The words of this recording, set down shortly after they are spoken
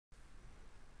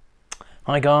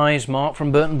Hi guys, Mark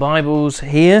from Burton Bibles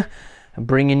here,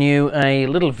 bringing you a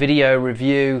little video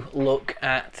review look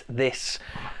at this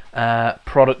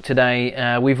product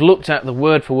today. We've looked at the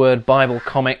word-for-word Bible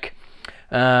comic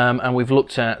and we've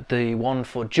looked at the one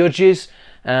for Judges.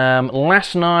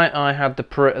 Last night I had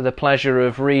the pleasure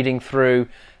of reading through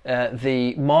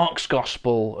the Mark's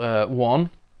Gospel one,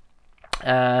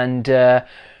 and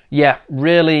yeah,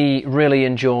 really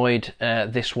enjoyed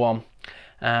this one.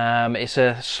 It's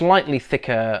a slightly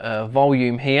thicker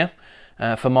volume here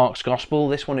for Mark's Gospel.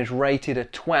 This one is rated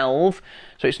at 12,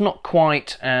 so it's not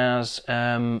quite as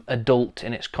adult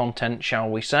in its content, shall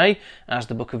we say, as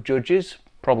the Book of Judges,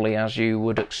 probably as you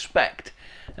would expect.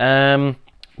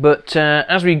 But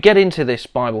as we get into this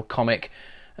Bible comic,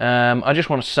 I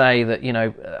just want to say that, you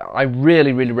know, I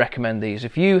really recommend these.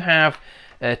 If you have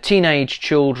teenage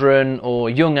children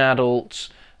or young adults,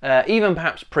 even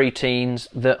perhaps pre-teens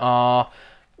that are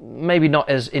maybe not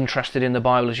as interested in the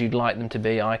Bible as you'd like them to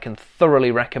be, I can thoroughly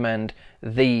recommend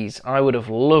these. I would have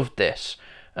loved this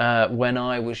when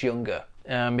I was younger,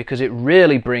 because it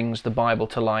really brings the Bible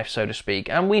to life, so to speak.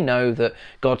 And we know that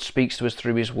God speaks to us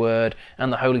through His Word,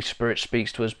 and the Holy Spirit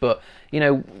speaks to us. But, you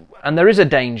know, and there is a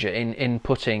danger in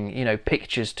putting, you know,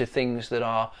 pictures to things that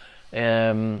are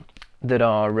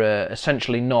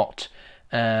essentially not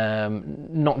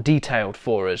detailed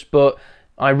for us. But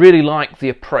I really like the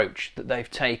approach that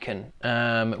they've taken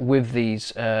with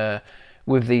these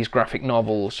graphic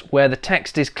novels, where the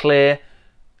text is clear,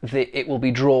 it will be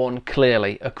drawn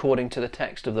clearly according to the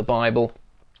text of the Bible,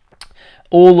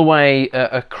 all the way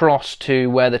across to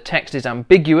where the text is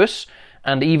ambiguous,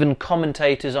 and even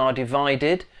commentators are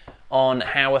divided on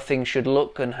how a thing should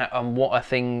look and what a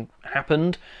thing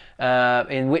happened,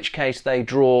 in which case they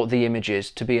draw the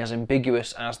images to be as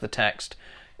ambiguous as the text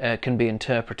can be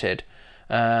interpreted.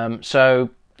 So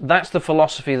that's the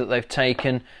philosophy that they've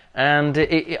taken, and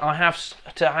I have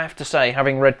to say,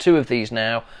 having read two of these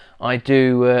now, I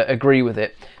do agree with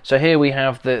it. So here we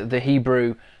have the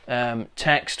Hebrew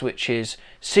text, which is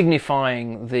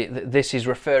signifying this is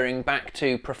referring back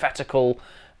to prophetical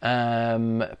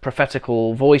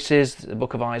voices, the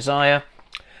book of Isaiah,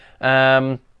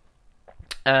 and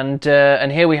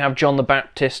here we have John the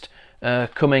Baptist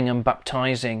coming and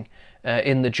baptizing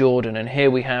in the Jordan, and here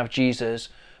we have Jesus,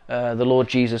 the Lord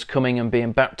Jesus, coming and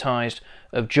being baptized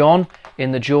of John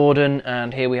in the Jordan,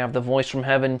 and here we have the voice from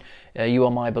heaven, you are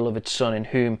my beloved Son, in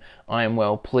whom I am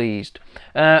well pleased.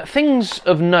 Things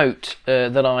of note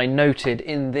that I noted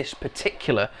in this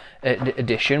particular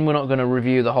edition, we're not going to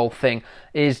review the whole thing,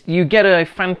 is you get a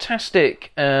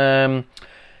fantastic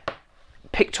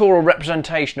pictorial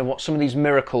representation of what some of these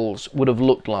miracles would have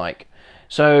looked like.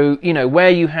 So, you know, where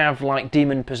you have like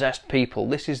demon-possessed people,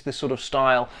 this is the sort of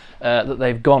style that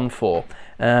they've gone for.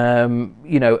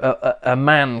 You know, a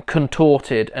man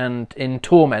contorted and in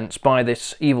torments by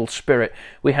this evil spirit.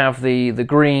 We have the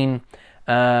green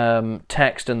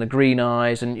text and the green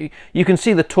eyes, and you can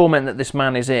see the torment that this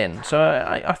man is in. So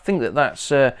I think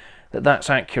that's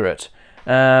accurate.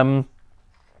 What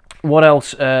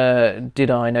else did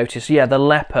I notice? Yeah, the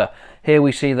leper. Here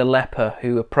we see the leper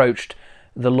who approached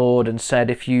the Lord and said,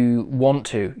 if you want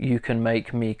to, you can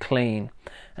make me clean.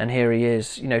 And here he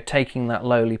is, you know, taking that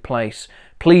lowly place,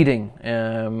 pleading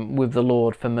with the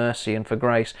Lord for mercy and for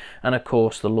grace. And of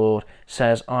course the Lord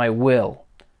says, I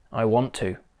want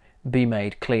to be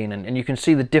made clean. And you can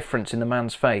see the difference in the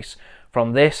man's face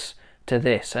from this to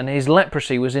this, and his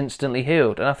leprosy was instantly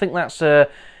healed. And I think that's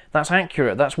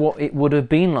accurate. That's what it would have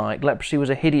been like. Leprosy was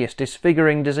a hideous,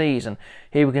 disfiguring disease, and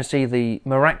here we can see the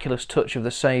miraculous touch of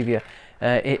the Saviour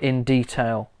in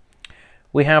detail.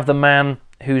 We have the man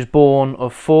who's born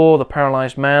of 4, the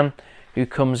paralysed man who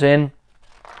comes in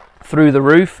through the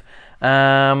roof.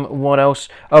 What else?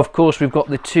 Of course, we've got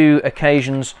the 2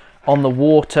 occasions on the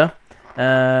water.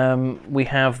 We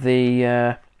have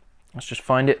the, let's just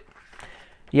find it.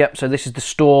 Yep, so this is the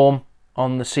storm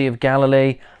on the Sea of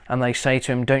Galilee, and they say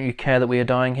to him, don't you care that we are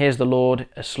dying? Here's the Lord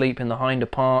asleep in the hinder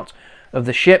part of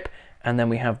the ship, and then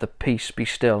we have the peace, be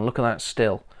still. Look at that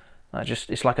still.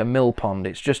 It's like a mill pond.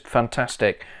 It's just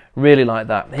fantastic. Really like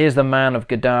that. Here's the man of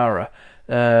Gadara,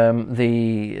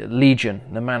 the legion,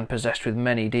 the man possessed with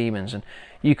many demons, and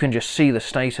you can just see the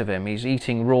state of him. He's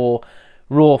eating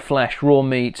raw flesh, raw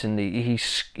meat, and he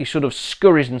sort of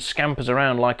scurries and scampers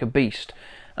around like a beast,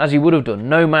 as he would have done.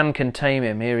 No man can tame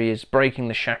him. Here he is breaking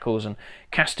the shackles and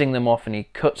casting them off, and he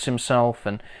cuts himself,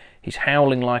 and he's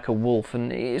howling like a wolf,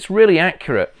 and it's really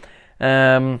accurate.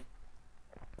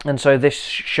 And so this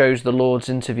shows the Lord's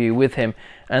interview with him,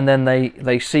 and then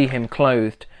they see him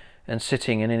clothed and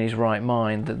sitting and in his right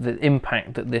mind. The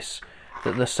impact that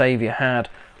the Saviour had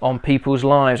on people's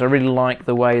lives. I really like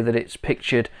the way that it's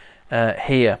pictured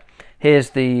here.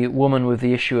 Here's the woman with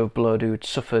the issue of blood who had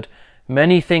suffered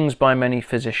many things by many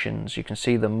physicians. You can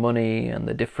see the money and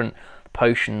the different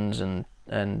potions and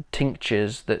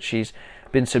tinctures that she's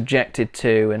been subjected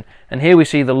to. And here we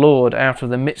see the Lord out of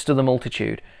the midst of the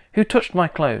multitude. Who touched my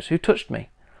clothes? Who touched me?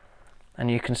 And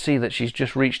you can see that she's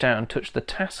just reached out and touched the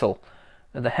tassel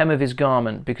at the hem of his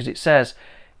garment, because it says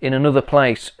in another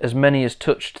place, as many as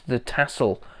touched the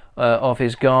tassel of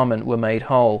his garment were made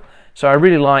whole. So I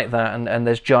really like that, and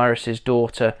there's Jairus'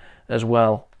 daughter as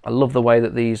well. I love the way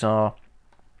that these are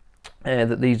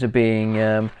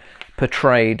being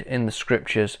portrayed in the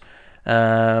scriptures.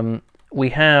 We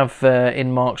have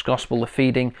in Mark's Gospel the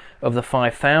feeding of the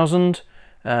 5,000.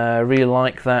 Really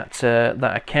like that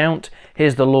account.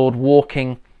 Here's the Lord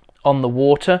walking on the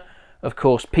water. Of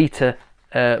course, Peter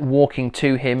walking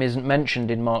to him isn't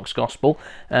mentioned in Mark's Gospel,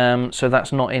 so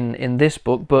that's not in this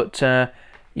book, but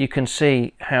you can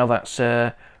see how that's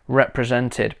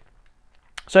represented.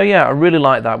 So yeah, I really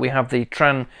like that. We have the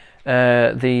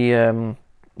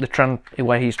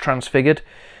where he's transfigured,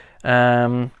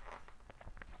 and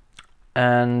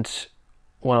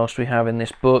what else do we have in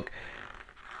this book?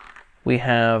 We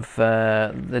have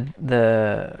the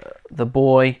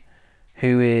boy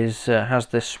who has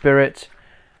the Spirit,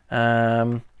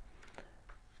 and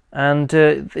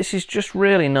this is just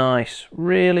really nice,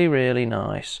 really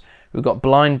nice. We've got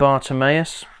blind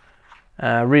Bartimaeus.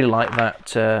 Really like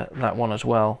that one as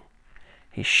well.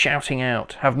 He's shouting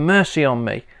out, "Have mercy on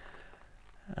me!"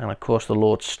 And of course the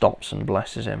Lord stops and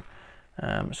blesses him.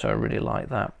 So I really like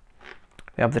that.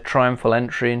 We have the triumphal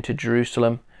entry into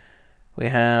Jerusalem. We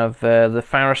have the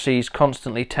Pharisees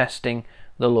constantly testing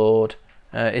the Lord.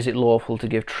 Is it lawful to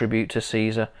give tribute to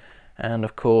Caesar? And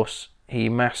of course he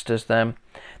masters them.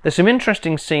 There's some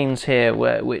interesting scenes here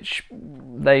which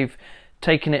they've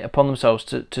taken it upon themselves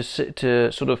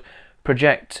to sort of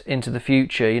project into the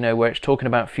future, you know, where it's talking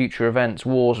about future events,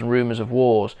 wars and rumours of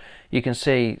wars. You can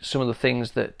see some of the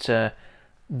things that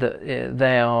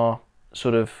they are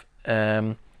sort of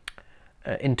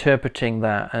interpreting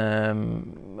that,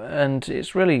 and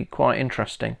it's really quite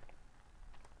interesting.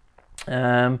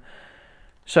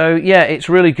 So yeah, it's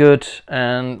really good,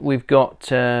 and we've got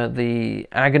the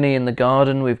agony in the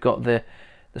garden. We've got the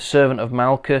servant of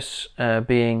Malchus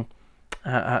being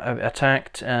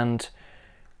attacked, and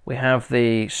we have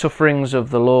the sufferings of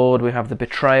the Lord. We have the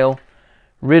betrayal.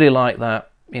 Really like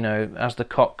that, you know, as the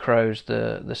cock crows,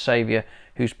 the Saviour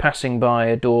who's passing by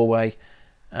a doorway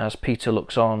as Peter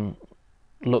looks on.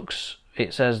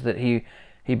 It says that he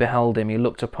beheld him, he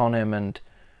looked upon him, and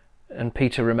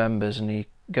Peter remembers, and he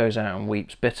goes out and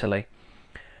weeps bitterly.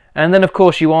 And then of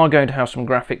course you are going to have some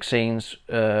graphic scenes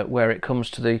where it comes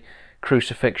to the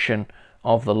crucifixion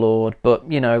of the Lord,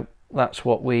 but you know, that's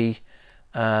what you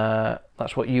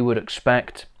would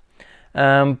expect.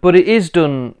 But it is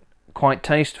done quite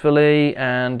tastefully,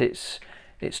 and it's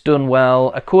done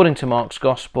well according to Mark's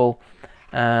Gospel.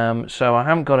 So I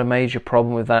haven't got a major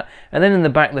problem with that. And then in the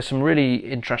back there's some really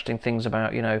interesting things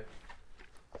about, you know,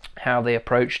 how they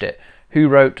approached it. Who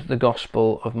wrote the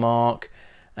Gospel of Mark,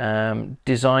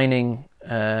 designing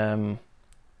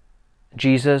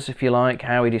Jesus, if you like,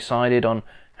 how he decided on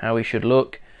how he should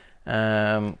look,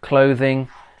 clothing,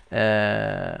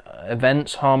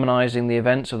 events, harmonising the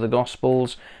events of the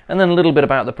Gospels, and then a little bit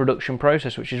about the production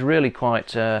process, which is really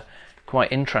quite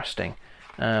interesting.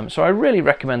 So I really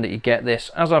recommend that you get this.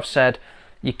 As I've said,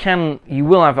 you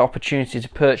will have opportunity to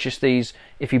purchase these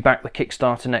if you back the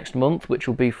Kickstarter next month, which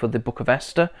will be for the Book of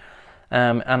Esther.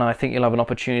 And I think you'll have an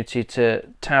opportunity to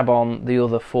tab on the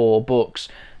other 4 books.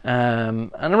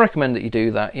 And I recommend that you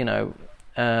do that. You know,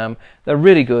 they're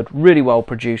really good, really well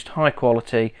produced, high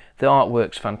quality. The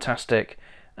artwork's fantastic,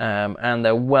 and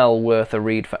they're well worth a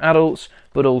read for adults.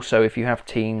 But also, if you have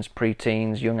teens,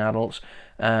 pre-teens, young adults,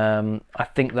 I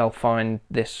think they'll find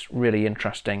this really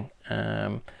interesting.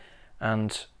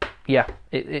 And yeah,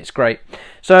 it's great.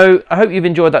 So I hope you've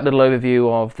enjoyed that little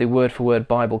overview of the Word for Word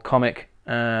Bible comic.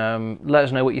 Let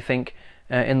us know what you think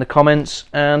in the comments,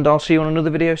 and I'll see you on another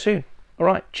video soon.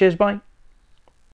 Alright, cheers, bye.